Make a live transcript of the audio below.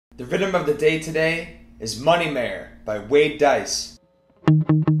The rhythm of the day today is Mare by Dyce.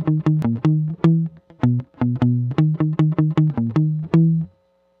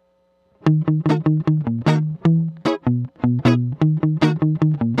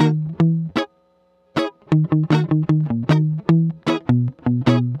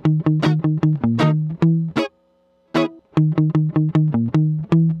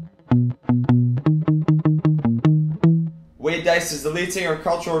 Dyce is the lead singer of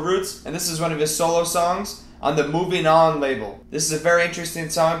Cultural Roots, and this is one of his solo songs on the Moving On label. This is a very interesting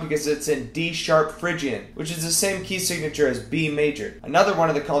song because it's in D-sharp Phrygian, which is the same key signature as B major. Another one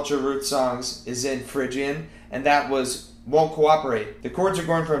of the Cultural Roots songs is in Phrygian, and that was Won't Cooperate. The chords are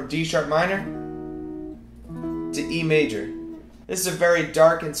going from D-sharp minor to E major. This is a very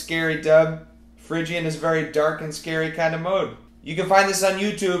dark and scary dub. Phrygian is a very dark and scary kind of mode. You can find this on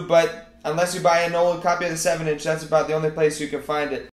YouTube, but unless you buy an old copy of the 7-inch, that's about the only place you can find it.